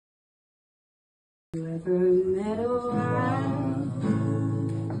You ever met a wild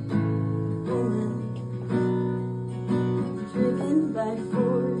woman driven by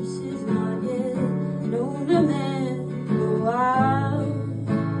forces not yet known to man? A wild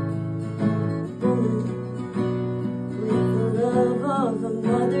woman with the love of a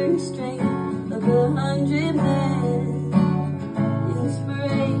mother, strength of 100 men,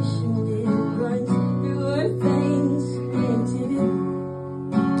 inspiration that runs through her veins, creativity.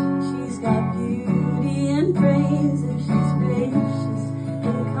 She's got beauty and brains, and she's gracious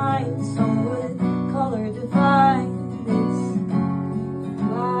and kind. Some would call her divine. This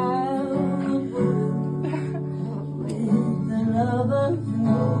wild woman with the love of the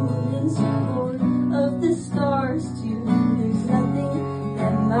moon and support of the stars too. There's nothing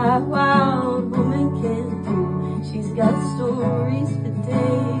that my wild woman can't do. She's got stories for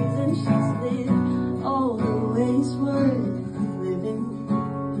days, and she's lived all the ways worth living.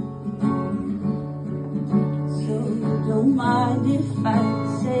 Don't mind if I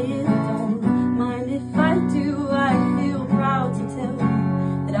say it, don't mind if I do. I feel proud to tell you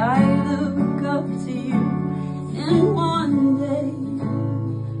that I look up to you, and one day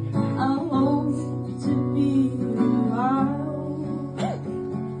I hope to be a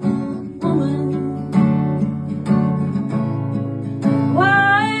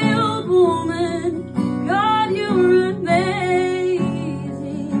wild woman, God, you're amazing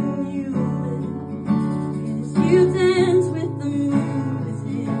human. 'Cause you dance with the moon as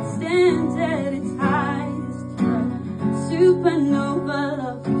it stands at its highest. Supernova,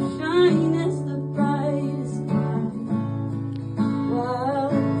 love you shine as the brightest light.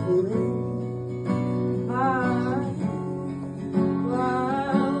 Wild woman, wild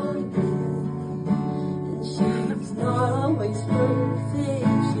woman. And she's not always perfect,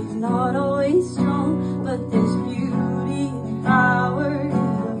 she's not always strong, but there's beauty and power in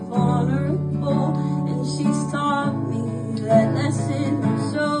the vulnerable. And she's taught me that lesson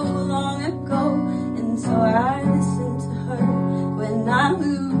so long ago, and so I listen to her when I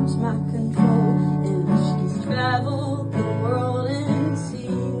lose my control. And she's traveled the world and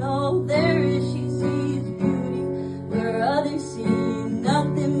seen all there is. She sees beauty where others see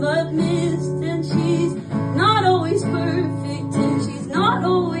nothing but mist. And she's not always perfect, and she's not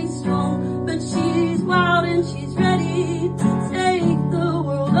always strong, but she's wild and she's ready to take the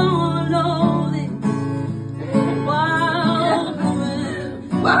world on. All this wild woman,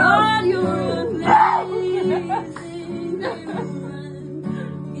 God, you're amazing human.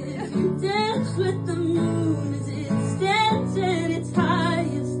 If you dance with the moon as it stands at its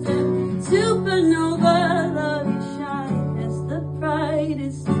highest, and supernova, love you shine as the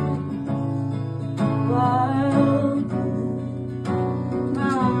brightest. Wild woman,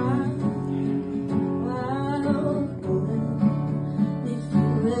 wild woman. If you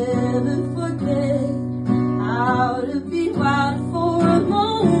ever forget how to be wild for a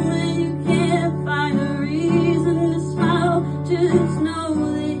moment, you can't find a reason to smile. Just know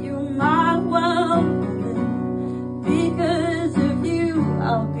that you're my wild woman. Because of you,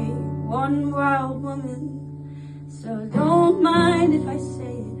 I'll be one wild woman. So don't mind if I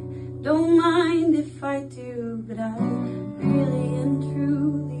say it, don't mind if I do, but I really and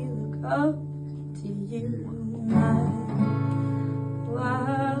truly look up to you, my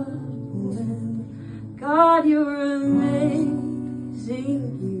wild woman. God, you're amazing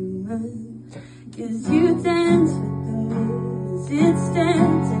human. 'Cause you dance with the moon as it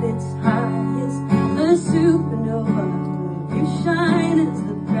stands at its highest. The supernova, you shine as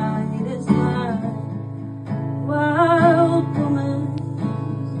the brightest light. Wild woman,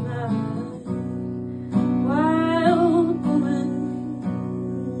 wild woman.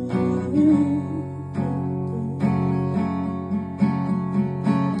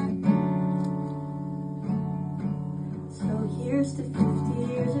 So here's to 50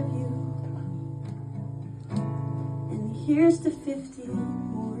 years of you, and here's to 50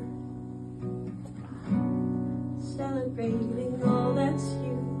 more, celebrating all that's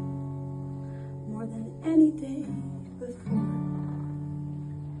you, more than any day before.